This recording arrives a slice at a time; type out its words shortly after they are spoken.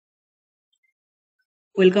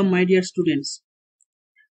Welcome my dear students.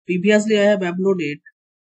 Previously I have uploaded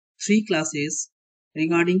 3 classes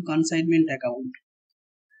regarding consignment account,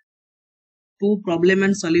 2 problem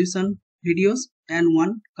and solution videos and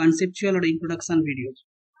 1 conceptual or introduction video.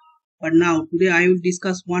 But now today I will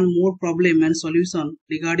discuss one more problem and solution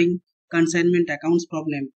regarding consignment accounts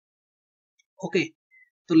problem. Okay,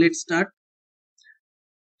 so let's start.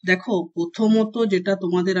 দেখো প্রথমত যেটা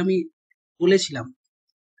তোমাদের আমি বলেছিলাম,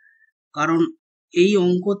 কারণ এই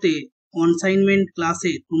অঙ্কতে consignment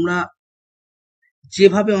ক্লাসে তোমরা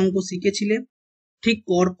যেভাবে অঙ্ক শিখেছিলে ঠিক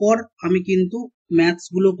পরপর আমি কিন্তু ম্যাথস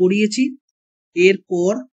গুলো করিয়েছি।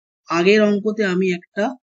 এরপর আগের অঙ্কতে আমি একটা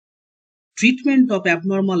treatment of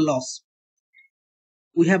abnormal loss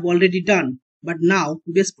we have already done, but now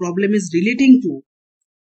today's problem is relating to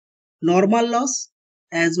normal loss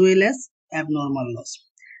as well as abnormal loss.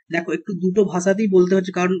 দেখো একটু দুটো ভাষাতেই বলতে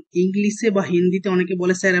হচ্ছে, কারণ इंग्लिशে বা হিন্দিতে অনেকে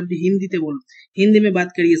বলে স্যার আপনি হিন্দিতে বলুন, হিন্দি में बात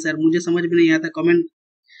करिए सर मुझे समझ में नहीं आता।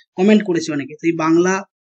 কমেন্ট করেছে অনেকে, তো এই বাংলা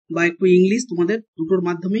বা একটু ইংলিশ তোমাদের দুটোর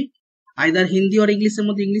মাধ্যমে আইদার হিন্দি আর ইংলিশের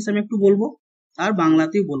মধ্যে ইংলিশ আমি একটু বলবো আর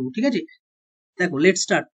বাংলাতেও বলবো, ঠিক আছে? দেখো let's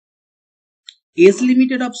start. S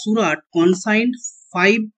limited of Surat কনসাইন্ড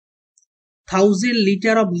 5,000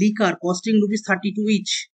 litre of liquor costing ₹32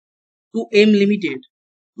 each to M Limited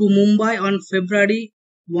to Mumbai on February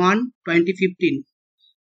 1, 2015.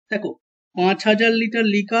 দেখো 5,000 litre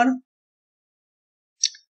liquor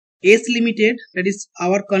S Limited, that is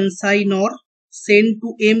our consignor, sent to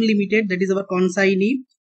M Limited, that is our consignee,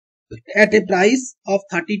 at a price of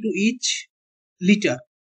 32 each liter.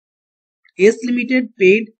 S Limited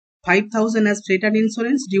paid 5,000 as freight and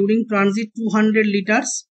insurance. During transit 200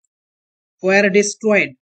 liters were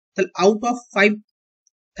destroyed. So out of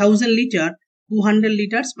 5,000 liter, 200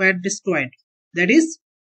 liters were destroyed. That is,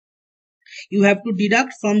 you have to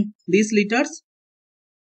deduct from these liters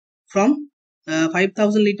from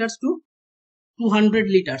 5,000 liters to 200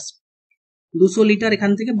 liters. 200 litre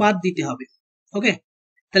এখান থেকে বাদ দিতে হবে। ওকে,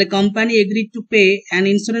 তাহলে company agreed to pay and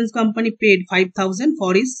insurance company paid 5,000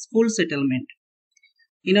 for his full settlement.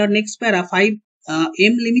 In our next para,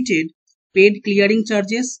 M Limited paid clearing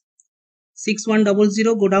charges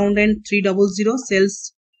 6,100, go down and 300, sales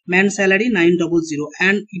man salary 900,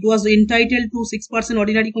 and it was entitled to 6%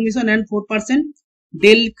 ordinary commission and 4%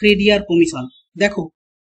 del creditor commission. দেখো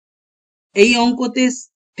এই অঙ্কতে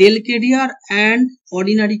del creditor and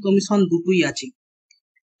ordinary commission দুটোই আছে।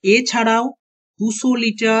 এছাড়াও 200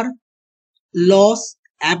 litre loss,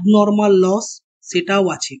 abnormal loss সেটাও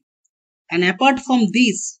আছে। And apart from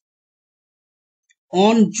this,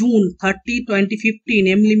 on June 30, 2015,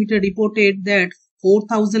 M Limited reported that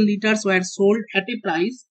 4,000 liters were sold at a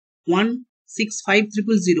price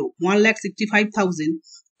 165,000, 1,65,000,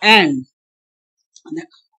 and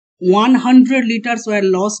 100 liters were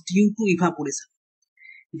lost due to evaporation.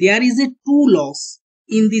 There is a two loss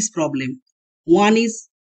in this problem. One is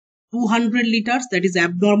 200 liters, that is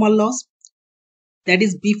abnormal loss, that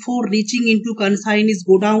is before reaching into consignee's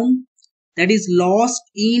godown, that is lost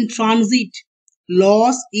in transit.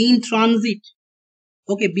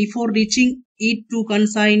 Okay, before reaching it to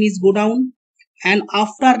consignee's godown, and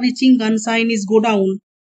after reaching consignee's godown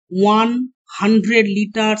 100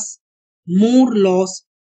 liters more loss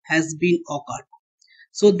has been occurred.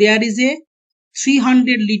 So there is a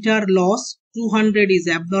 300 liter loss, 200 is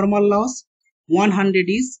abnormal loss, 100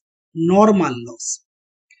 is normal loss.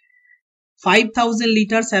 5,000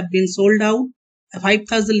 liters have been sold out,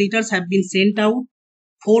 5,000 liters have been sent out,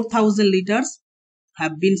 4,000 liters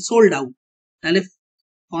have been sold out. তাহলে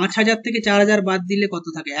 5,000 থেকে 4,000 বাদ দিলে কত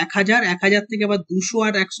থাকে? 1,000, 1,000 থেকে আবার 200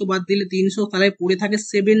 আর 100 বাদ দিলে 300, তাহলে পড়ে থাকে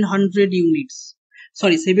 700 ইউনিটস,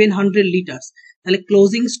 সরি 700 লিটার্স। তাহলে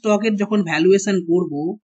ক্লোজিং স্টকের যখন ভ্যালুয়েশন করব,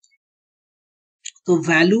 তো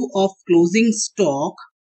value of closing stock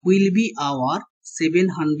will be hour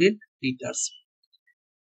 700 liters.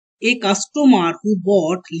 A customer who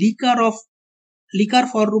bought liquor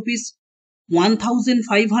for rupees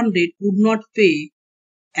 1,500 could not pay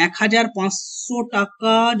 1,500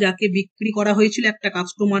 টাকা যাকে বিক্রি করা হয়েছিল একটা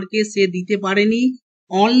কাস্টমারকে, সে দিতে পারেনি।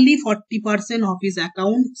 অনলি 40% অফ হিজ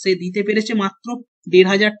অ্যাকাউন্ট, সে দিতে পেরেছে মাত্র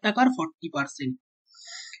 1,500 টাকার 40%।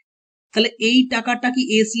 তাহলে এই টাকাটা কি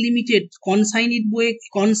এস লিমিটেড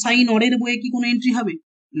কনসাইনরের বইয়ে কি কোনো এন্ট্রি হবে?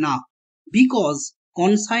 না, because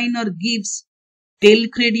কনসাইনর gives del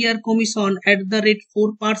creditor commission at the rate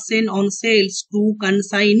 4% on sales to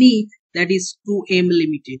consignee, that is to M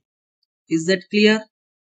Limited. Is that clear?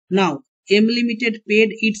 Now M Limited paid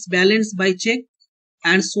its balance by check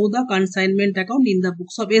and show the consignment account in the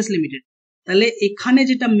books of S Limited. তাহলে এখানে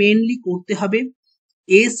যেটা mainly করতে হবে,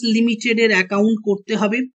 S Limited এর account করতে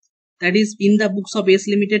হবে, that is in the books of S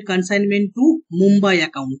Limited consignment to Mumbai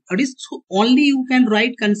account. That is only you can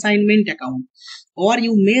write consignment account or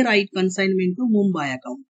you may write consignment to Mumbai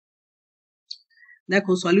account.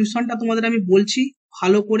 দেখো সলিউশনটা তোমাদের আমি বলছি,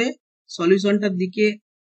 ভালো করে সলিউশনটার দিকে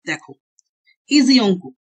দেখো, ইজি অঙ্ক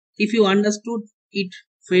if you understood it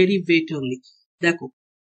very betterly. দেখো,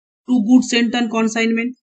 two good sent and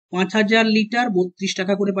consignment 5000 litre 32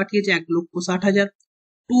 টাকা করে পাঠিয়েছে 1,60,000।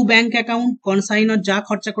 টু ব্যাংক অ্যাকাউন্ট কনসাইনার যা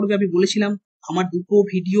খরচা করবে আমি বলেছিলাম, আমার দুটো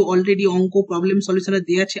ভিডিও অলরেডি অঙ্ক প্রবলেম সলিউশনে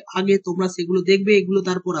দেওয়া আছে, আগে তোমরা সেগুলো দেখবে, এগুলো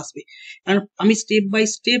তারপর আসবে, কারণ আমি স্টেপ বাই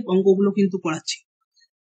স্টেপ অঙ্কগুলো কিন্তু করাচ্ছি।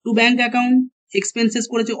 টু ব্যাংক অ্যাকাউন্ট এক্সপেন্সেস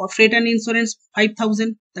করেছে ফ্রেট অ্যান্ড ইন্স্যুরেন্স 5000,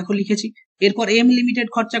 দেখো লিখেছি। এরপর এম লিমিটেড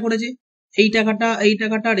খরচা করেছে এই টাকাটা এই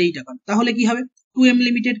টাকাটা আর এই টাকাটা, তাহলে কি হবে, two M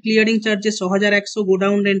limited clearing charges 6100,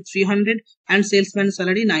 godown rent 300 and salesman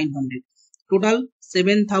salary 900, total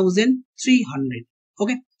 7300।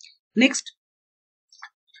 Okay, next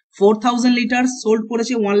 4000 litre sold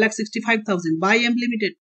করেছে 1,65,000 by M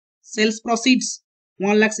limited, sales proceeds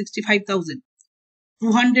 1,65,000।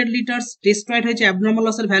 200 litre destroyed হয়েছে, অ্যাবনর্মাল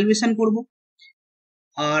লসের ভ্যালুয়েশন করব,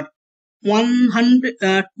 আর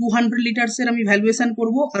 200 লিটার্সের আমি ভ্যালুয়েশন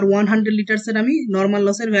করব, আর 100 লিটার্সের আমি নর্মাল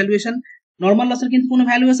লসের ভ্যালুয়েশন। নর্মাল লসের কিন্তু কোনো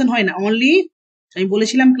ভ্যালুয়েশন হয় না, অনলি আমি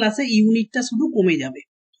বলেছিলাম ক্লাসে ইউনিটটা শুধু কমে যাবে।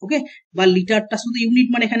 ওকে, বা লিটারটা শুধু, ইউনিট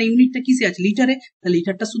মানে এখানে ইউনিটটা কিসে আছে, লিটারে,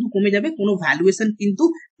 লিটারটা শুধু কমে যাবে, কোনো ভ্যালুয়েশন কিন্তু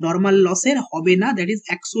নর্মাল লসের হবে না, দ্যাট ইজ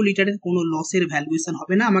 100 লিটারের কোনো লসের ভ্যালুয়েশন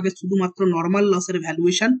হবে না, আমাকে শুধুমাত্র নর্মাল লসের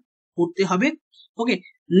ভ্যালুয়েশন করতে হবে। ওকে,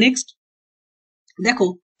 নেক্সট দেখো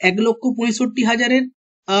 1,65,000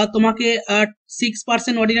 তোমাকে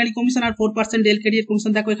 6% অর্ডিনারি কমিশন আর 4% ডেল ক্যারিয়ার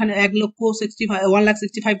কমিশন। দেখো এখানে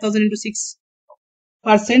 1,65,000 into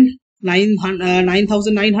 6%,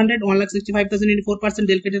 9,900, 1,65,000 into 4%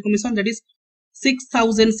 del career commission, that is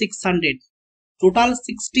 6,600, total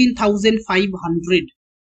 16,500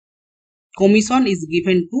 commission is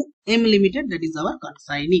given to M Limited, that is our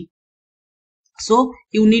consignee. So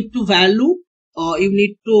you need to value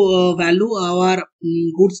our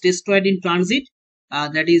goods destroyed in transit,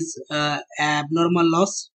 that is abnormal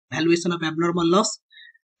loss, valuation of abnormal loss.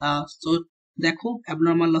 So দেখো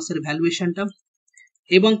abnormal loss এর ভ্যালুয়েশনটা,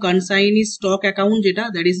 এবং consignee stock account যেটা,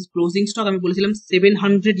 that is closing stock, আমি বলেছিলাম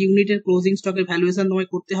 700 ইউনিটের closing স্টকের valuation তোমায়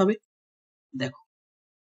করতে হবে। দেখো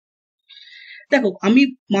দেখো আমি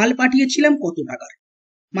মাল পাঠিয়েছিলাম কত টাকার,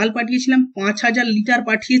 মাল পাঠিয়েছিলাম 5000 লিটার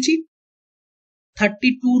পাঠিয়েছি,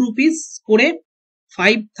 32 রুপিস করে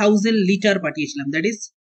 5000 লিটার পাঠিয়েছিলাম, দ্যাট ইজ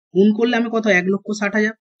গুণ করলে আমি কত,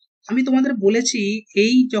 1,60,000। আমি তোমাদের বলেছি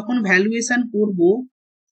এই যখন ভ্যালুয়েশন করব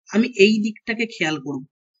আমি এই দিকটাকে খেয়াল করব,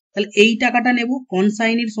 তাহলে এই টাকাটা নেব,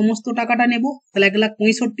 কনসাইনির সমস্ত টাকাটা নেব, তাহলে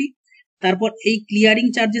 1,65,000, তারপর এই ক্লিয়ারিং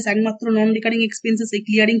চার্জেস একমাত্র নন রিকারিং এক্সপেন্সেস, এই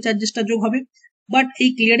ক্লিয়ারিং চার্জেসটা যোগ হবে, বাট এই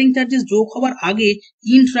ক্লিয়ারিং চার্জেস যোগ হওয়ার আগে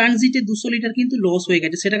ইন ট্রানজিটে 200 লিটার কিন্তু লস হয়ে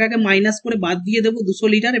গেছে, সেটাকে আগে মাইনাস করে বাদ দিয়ে দেবো 200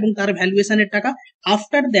 লিটার এবং তার ভ্যালুয়েশনের টাকা।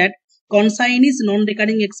 After that কনসাইনিজ non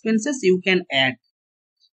recurring expenses you can add,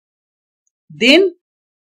 দেন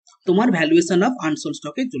তোমার ভ্যালুয়েশন অফ আনসোল্ড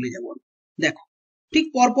স্টকে চলে যাব। দেখো ঠিক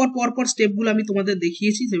পরপর স্টেপগুলো আমি তোমাদের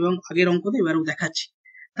দেখিয়েছি এবং আগের অঙ্কতে এবারেও দেখাচ্ছি।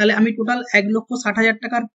 তাহলে আমি টোটাল 1,60,000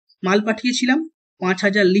 টাকার মাল পাঠিয়েছিলাম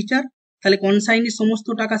 5,000 লিটার, তাহলে কনসাইনির সমস্ত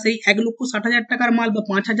টাকা সেই 1,60,000 টাকার মাল বা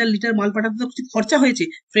 5,000 লিটার মাল পাঠাতে তো কিছু খরচা হয়েছে,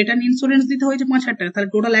 ফ্রেট অ্যান্ড ইন্স্যুরেন্স দিতে হয়েছে 5,000 টাকা, তাহলে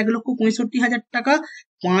টোটাল 1,65,000 টাকা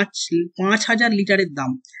 5,000 লিটারের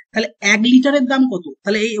দাম। তাহলে 1 লিটারের দাম কত,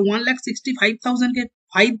 তাহলে এই 1,65,000 কে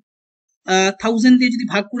 5,000 দিয়ে যদি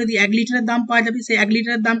ভাগ করে দিই 1 লিটারের দাম পাওয়া যাবে, সেই 1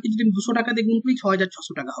 লিটারের দামকে যদি 200 টাকা দিয়ে গুণ করি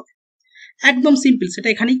 6,600 টাকা হবে। একদম সিম্পল, সেটা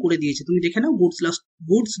এখানেই করে দিয়েছে, তুমি দেখে নাও,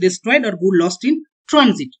 goods destroyed R good lost in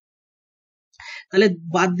transit. তাহলে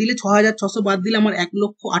বাদ দিলে 6,600 বাদ দিলে আমার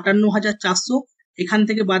 1,58,400, এখান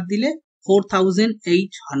থেকে বাদ দিলে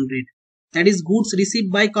 4,800, that is goods received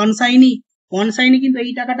by consignee. Consignee কিন্তু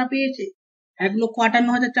এই টাকাটা পেয়েছে,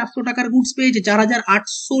 1,58,400 টাকার গুডস পেয়েছে,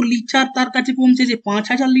 4,800 লিটার তার কাছে পৌঁছেছে,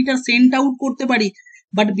 5,000 লিটার সেন্ট আউট করতে পারি,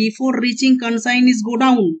 but before reaching কনসাইনিজ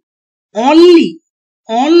godown only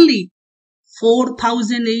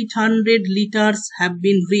 4,800 liters have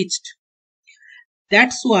been reached.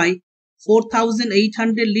 That's why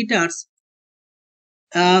 4,800 liters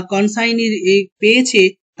consignee পেয়েছে,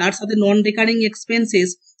 তার সাথে নন রিকারিং এক্সপেন্সেস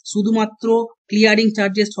শুধুমাত্র ক্লিয়ারিং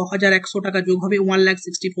চার্জেস 6,100 টাকা যোগ হবে,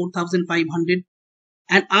 1,64,500,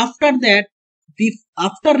 and after that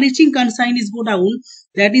after reaching consignees godown,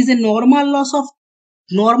 that is a normal loss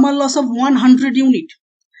of 100 unit.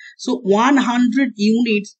 So 100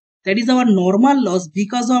 units, that is our normal loss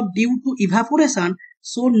because of due to evaporation,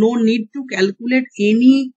 so no need to calculate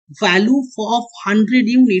any value of 100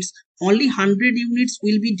 units, only 100 units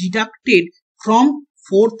will be deducted from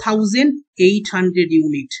 4,800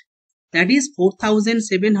 unit. that is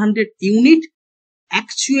 4700 unit.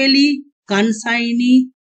 Actually consignee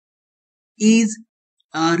is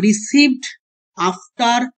received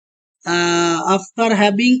after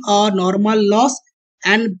having a normal loss,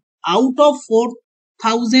 and out of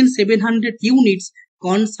 4700 units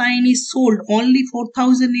consignee sold only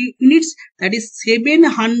 4000 units, that is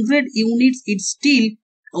 700 units it still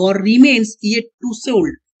or remains yet to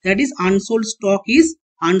sold, that is unsold stock is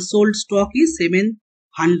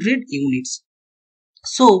 700 units.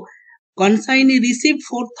 So consignee received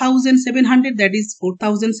 4700, that is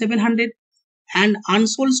 4700, and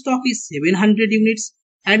unsold stock is 700 units,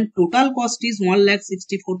 and total cost is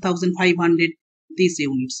 1,64,500 these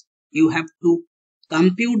units. You have to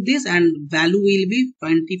compute this and value will be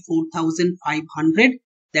 24,500.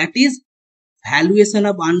 That is valuation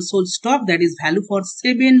of unsold stock, that is value for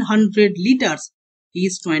 700 liters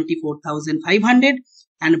is 24,500,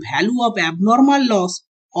 and value of abnormal loss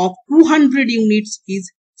of 200 units is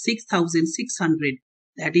 6,600.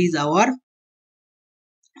 that is our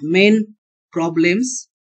main problems.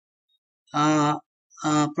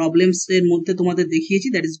 Problems এর মধ্যে তোমাদের দেখিয়েছি,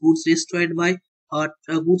 that is goods destroyed by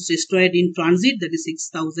goods destroyed in transit, that is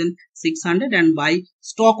 6,600, and by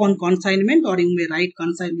stock on consignment, or you may write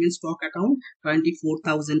consignment stock account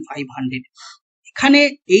 24,500. এখানে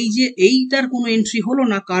এই যে এইটার কোনো entry হলো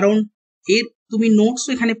না, কারণ এর তুমি নোটস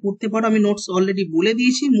এখানে পড়তে পারো, আমি নোটস অলরেডি বলে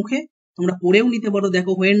দিয়েছি মুখে, তোমরা পড়েও নিতে পারো।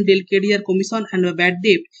 দেখো, when Del Carrier Commission and a bad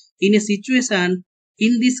debt in a situation,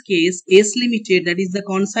 in this case S Limited, that is the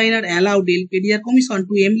consignor, allowed Del Carrier Commission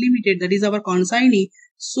to M Limited, that is our consignee,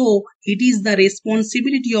 so it is the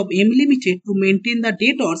responsibility of M Limited to maintain the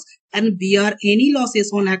debtors and bear any losses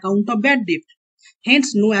on account of bad debt. Hence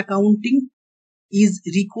no accounting is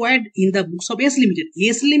required in the books of S Limited.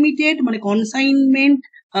 S Limited মানে consignment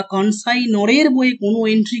বা consignor-এর বইয়ে কোনো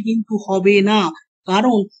entry কিন্তু হবে না,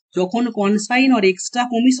 কারণ যখন consignor extra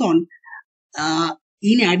commission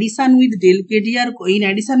in addition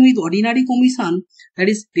with ordinary commission, that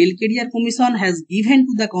is Del Carrier Commission has given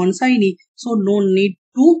to the consignee, so no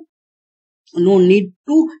need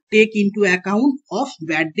to take into account of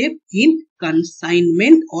bad debt in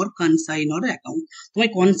consignment or consignor account. তোমার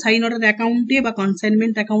consignor অ্যাকাউন্টে বা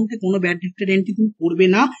consignment অ্যাকাউন্টে কোনো bad debt entry তুমি করবে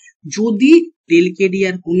না যদি Del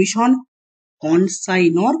Carrier Commission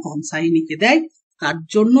consigneeকে দেয়, তার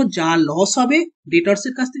জন্য যা লস হবে ডেটরস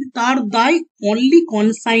এর কাছ থেকে তার দায় অনলি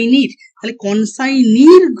কনসাইনির। তাহলে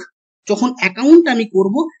কনসাইনির যখন অ্যাকাউন্ট আমি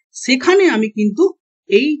করব, সেখানে আমি কিন্তু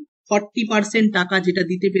এই 40% টাকা যেটা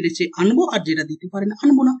দিতে পেরেছে আনবো, আর যেটা দিতে পারে না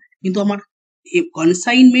আনবো না। কিন্তু আমার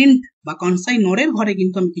কনসাইনমেন্ট বা কনসাইনরের ঘরে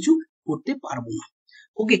কিন্তু আমি কিছু করতে পারবো না।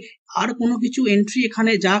 ওকে, আর কোনো কিছু এন্ট্রি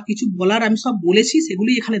এখানে যা কিছু বলার আমি সব বলেছি,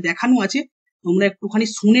 সেগুলি এখানে দেখানো আছে, তোমরা একটুখানি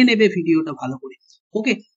শুনে নেবে ভিডিওটা ভালো করে।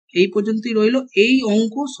 ওকে, এই পর্যন্তই রইলো। এই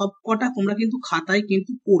অঙ্ক সব কটা তোমরা কিন্তু খাতায়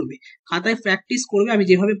কিন্তু পড়বে, খাতায় প্র্যাকটিস করবে, আমি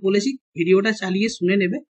যেভাবে বলেছি ভিডিওটা চালিয়ে শুনে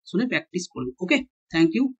নেবে, শুনে প্র্যাকটিস করবে। ওকে, থ্যাংক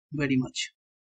ইউ ভেরি মাচ।